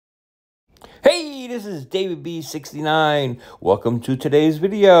Hey, this is David B69. Welcome to today's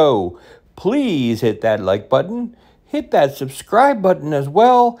video. Please hit that like button, hit that subscribe button as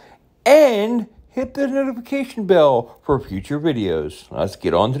well, and hit the notification bell for future videos. Let's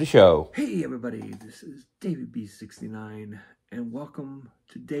get on to the show. Hey everybody, this is David B69, and welcome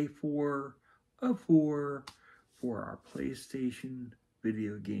to day 4 of 4 for our PlayStation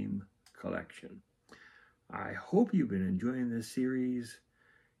video game collection. I hope you've been enjoying this series.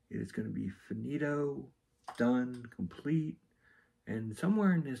 It is going to be finito, done, complete, and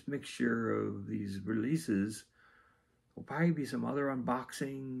somewhere in this mixture of these releases will probably be some other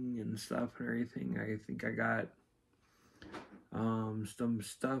unboxing and stuff and everything. I think I got some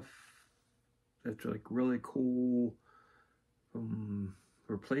stuff that's like really cool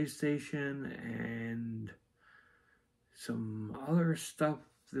for PlayStation, and some other stuff.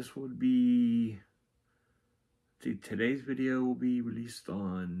 This would be, today's video will be released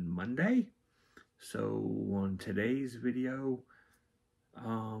on Monday. So on today's video,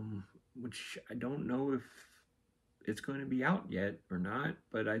 which I don't know if it's going to be out yet or not,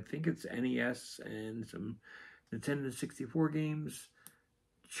 but I think it's NES and some Nintendo 64 games.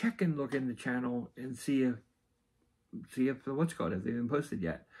 Check and look in the channel and see if if they've been posted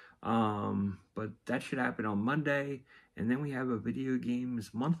yet. But that should happen on Monday, and then we have a video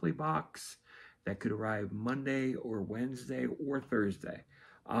games monthly box that could arrive Monday or Wednesday or Thursday.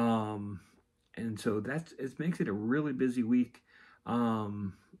 And so it makes it a really busy week.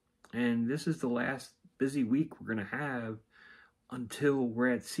 And this is the last busy week we're gonna have until we're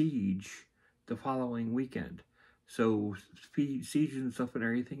at Siege the following weekend. So Siege and stuff and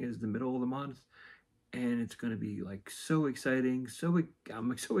everything is the middle of the month, and it's going to be like so exciting.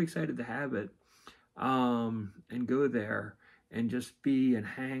 I'm so excited to have it, and go there and just be and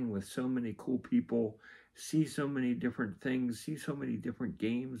hang with so many cool people, see so many different things, see so many different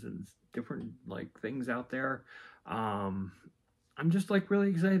games and different like things out there. I'm just like really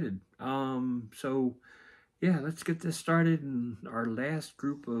excited. So yeah, let's get this started in our last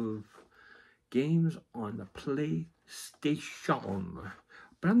group of games on the PlayStation.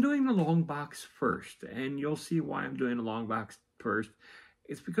 But I'm doing the long box first, and you'll see why I'm doing the long box first.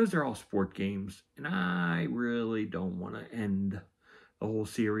 It's because they're all sport games, and I really don't want to end the whole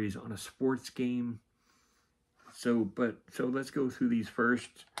series on a sports game. So let's go through these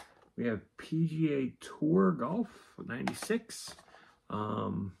first. We have PGA Tour Golf 96.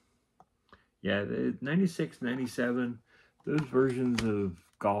 Yeah, the 96, 97, those versions of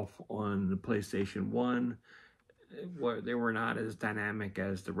golf on the PlayStation 1, they were not as dynamic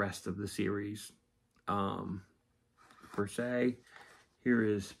as the rest of the series, per se. Here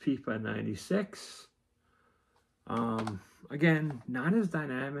is FIFA 96. Again, not as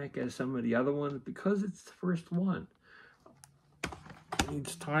dynamic as some of the other ones because it's the first one. It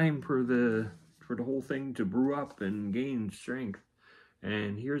needs time for the whole thing to brew up and gain strength.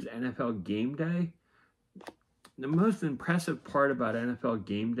 And here's NFL Game Day. The most impressive part about NFL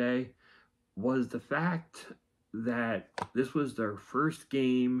Game Day was the fact that this was their first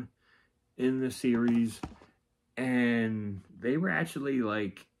game in the series, and they were actually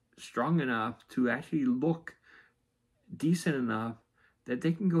like strong enough to actually look decent enough that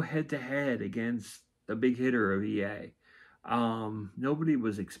they can go head to head against the big hitter of EA. Nobody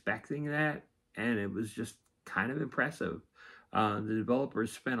was expecting that, and it was just kind of impressive. The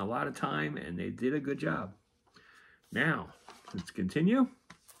developers spent a lot of time, and they did a good job. Now, let's continue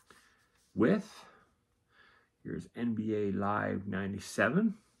with, here's NBA Live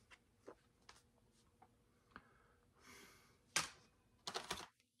 97.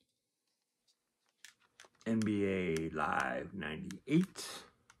 NBA Live 98.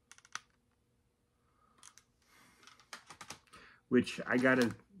 Which I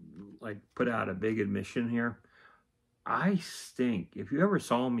gotta like put out a big admission here. I stink. If you ever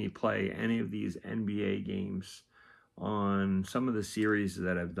saw me play any of these NBA games on some of the series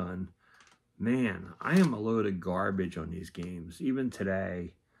that I've done, man, I am a load of garbage on these games. Even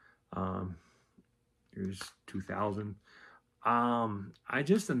today, here's 2000. I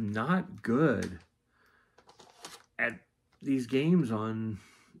just am not good at these games on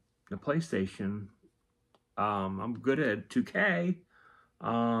the PlayStation. I'm good at 2K,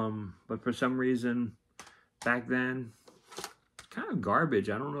 but for some reason, back then, kind of garbage.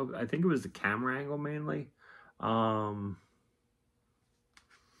 I don't know. I think it was the camera angle mainly. So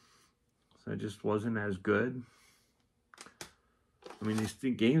it just wasn't as good. I mean, these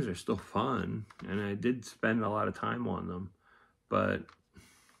games are still fun, and I did spend a lot of time on them, but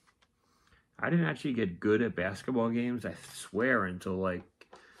I didn't actually get good at basketball games, I swear, until like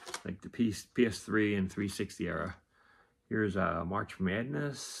the PS3 and 360 era. Here's March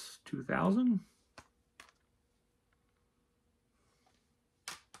Madness 2000.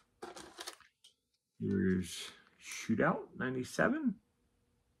 Here's Shootout 97.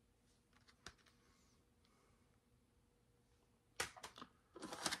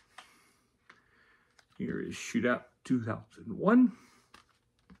 Here is Shootout 2001.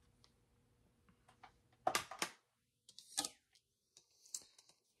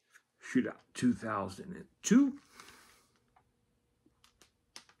 Shootout 2002.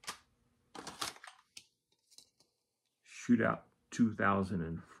 Shootout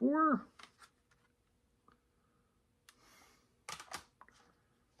 2004.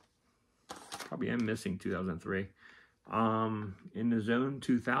 Probably am missing 2003. In the Zone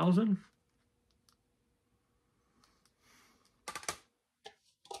 2000.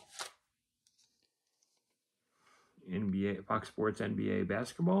 NBA, Fox Sports NBA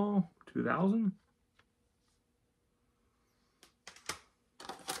Basketball 2000.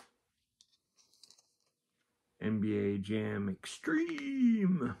 NBA Jam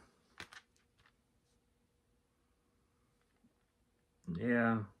Extreme.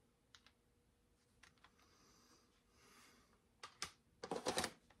 Yeah.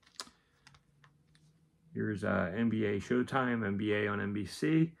 Here's NBA Showtime, NBA on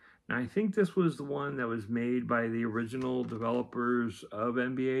NBC. Now, I think this was the one that was made by the original developers of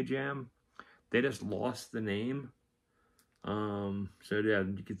NBA Jam. They just lost the name. So yeah,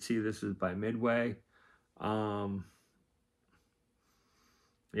 you can see this is by Midway.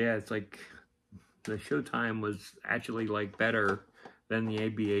 Yeah, it's like the Showtime was actually like better than the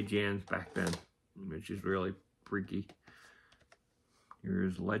NBA Jams back then, which is really freaky.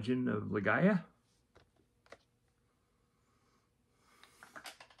 Here's Legend of Legaia.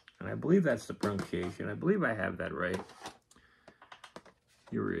 And I believe that's the pronunciation. I believe I have that right.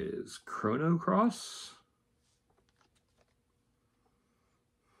 Here is Chrono Cross.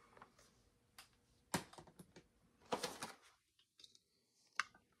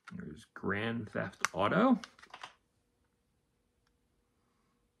 Here's Grand Theft Auto.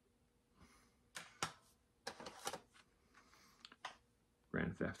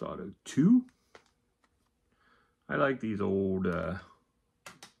 Grand Theft Auto 2. I like these old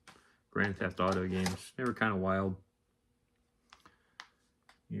Grand Theft Auto games. They were kind of wild.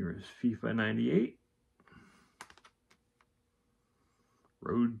 Here is FIFA 98.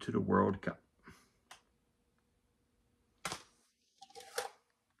 Road to the World Cup.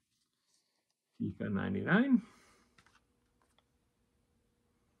 FIFA 99.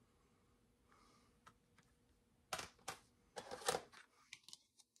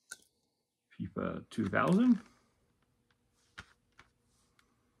 FIFA 2000.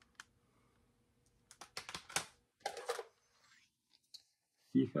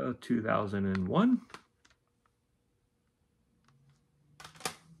 FIFA 2001.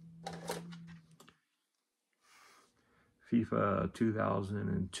 FIFA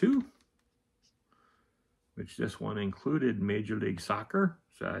 2002, which this one included Major League Soccer.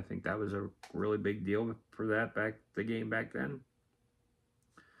 So I think that was a really big deal for that the game back then.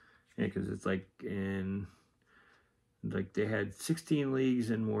 Yeah, because it's like they had 16 leagues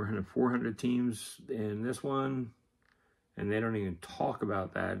and more than 400 teams in this one, and they don't even talk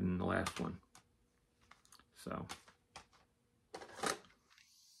about that in the last one. So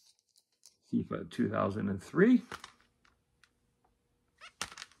FIFA 2003. –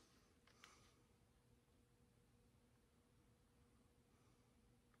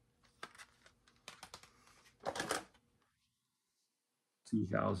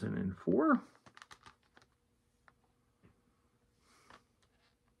 2004.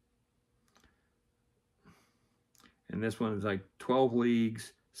 And this one is like 12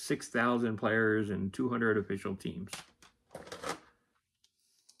 leagues, 6,000 players, and 200 official teams.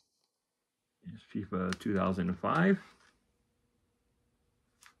 It's FIFA 2005.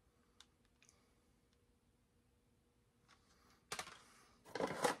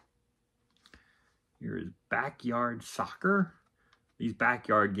 Here is Backyard Soccer. These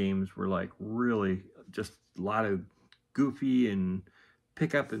backyard games were like really just a lot of goofy and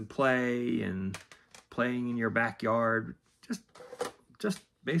pick up and play and playing in your backyard. Just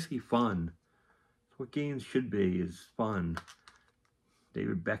basically fun. That's what games should be, is fun.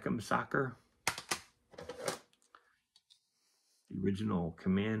 David Beckham Soccer. The original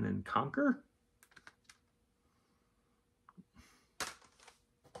Command and Conquer.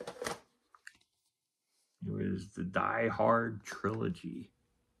 It was the Die Hard trilogy.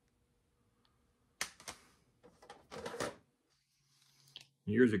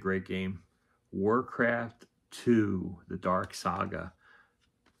 Here's a great game. Warcraft 2, The Dark Saga.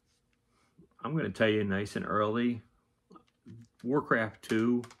 I'm going to tell you nice and early, Warcraft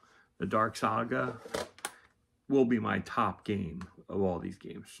 2, the Dark Saga, will be my top game of all these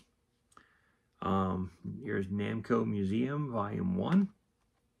games. Here's Namco Museum, Volume 1.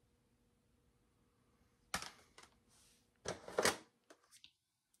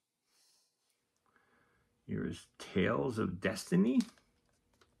 Here's Tales of Destiny.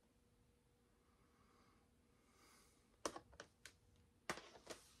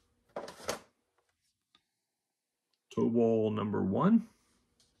 Tobal number 1.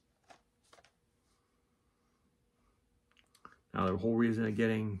 Now, the whole reason of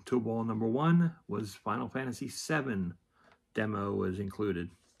getting Tobal number 1 was Final Fantasy VII demo was included.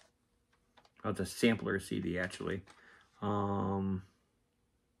 Oh, it's a sampler CD, actually. So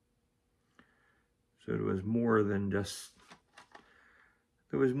it was more than just...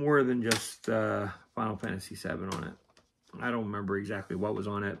 There was more than just Final Fantasy VII on it. I don't remember exactly what was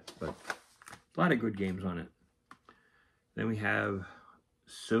on it, but a lot of good games on it. Then we have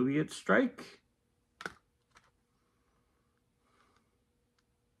Soviet Strike.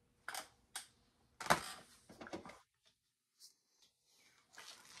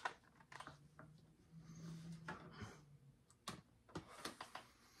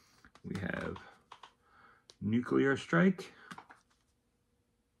 We have Nuclear Strike.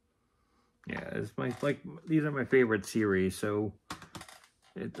 Yeah, it's these are my favorite series, so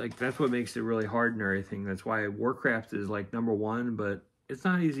it's like that's what makes it really hard and everything. That's why Warcraft is like number 1, but it's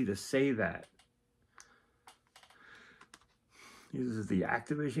not easy to say that. This is the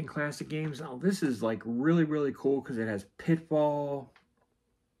Activision Classic games. Now this is like really, really cool because it has Pitfall,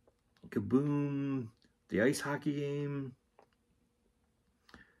 Kaboom, the ice hockey game,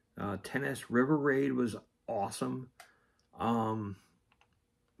 tennis. River Raid was awesome.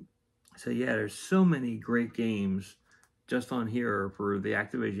 So yeah, there's so many great games just on here for the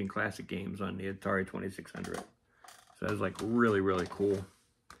Activision Classic games on the Atari 2600. So that was like really, really cool.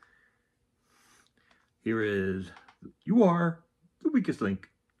 Here is You Are the Weakest Link.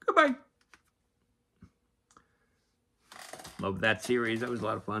 Goodbye. Love that series. That was a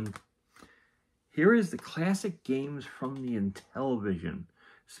lot of fun. Here is the classic games from the Intellivision.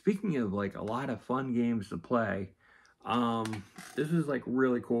 Speaking of like a lot of fun games to play, this is like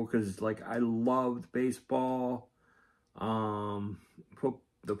really cool because like I loved baseball, the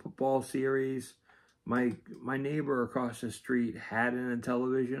football series. My neighbor across the street had an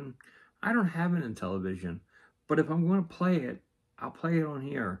Intellivision. I don't have an Intellivision, but if I'm going to play it, I'll play it on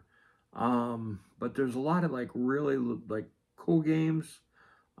here. But there's a lot of like really like cool games.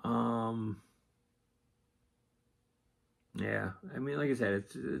 Yeah, I mean, like I said,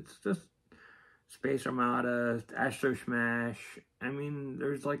 it's just Space Armada, Astro Smash. I mean,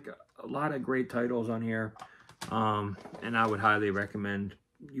 there's like a lot of great titles on here. And I would highly recommend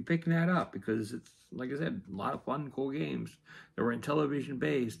you picking that up because it's, like I said, a lot of fun, cool games that were Intellivision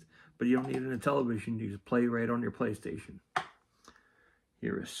based, but you don't need an Intellivision. You just play right on your PlayStation.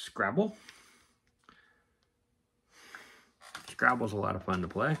 Here is Scrabble. Scrabble's a lot of fun to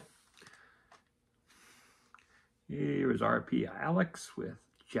play. Here is RP Alex with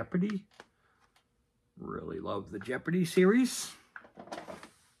Jeopardy. Really love the Jeopardy series.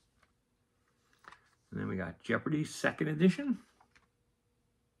 And then we got Jeopardy 2nd edition.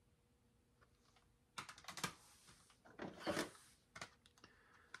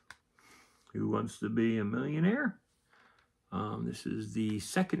 Who Wants to Be a Millionaire? This is the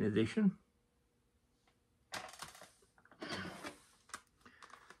 2nd edition.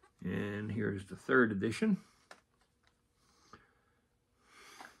 And here's the 3rd edition.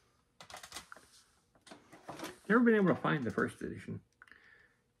 Never been able to find the 1st edition.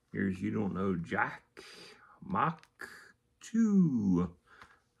 Here's You Don't Know Jack Mach 2.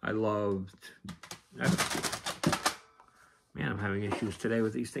 I loved... Man, I'm having issues today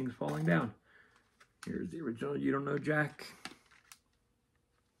with these things falling down. Here's the original You Don't Know Jack.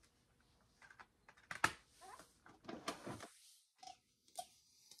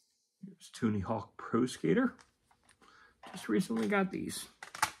 Here's Tony Hawk Pro Skater. Just recently got these.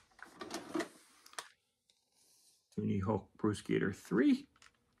 Tony Hawk Pro Skater 3.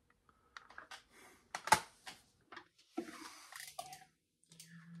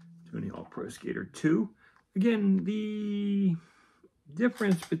 Tony Hawk Pro Skater 2. Again, the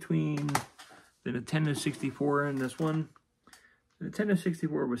difference between the Nintendo 64 and this one, the Nintendo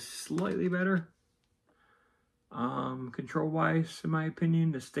 64 was slightly better. Control-wise, in my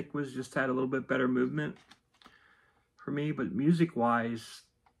opinion, the stick was just had a little bit better movement for me, but music-wise,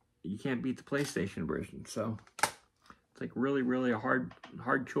 you can't beat the PlayStation version, so it's like really, really a hard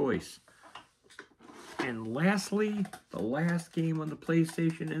choice. And lastly, the last game on the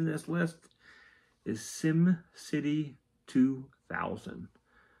PlayStation in this list is SimCity 2000.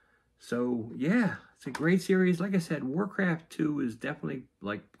 So yeah, it's a great series. Like I said, Warcraft 2 is definitely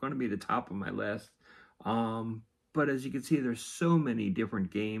like going to be the top of my list. But as you can see, there's so many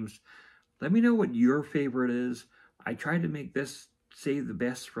different games. Let me know what your favorite is. I tried to make this save the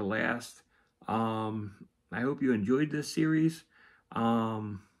best for last. I hope you enjoyed this series.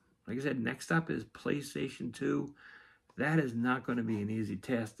 Like I said, next up is PlayStation 2. That is not going to be an easy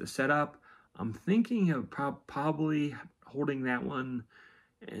task to set up. I'm thinking of probably holding that one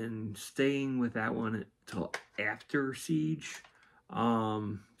and staying with that one until after Siege.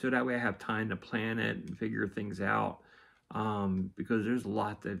 So that way I have time to plan it and figure things out. Because there's a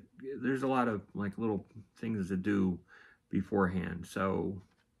lot of like little things to do beforehand. So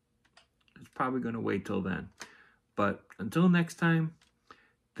it's probably going to wait till then. But until next time,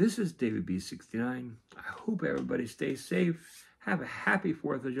 this is David B69. I hope everybody stays safe. Have a happy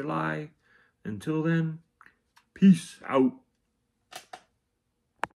 4th of July. Until then, peace out.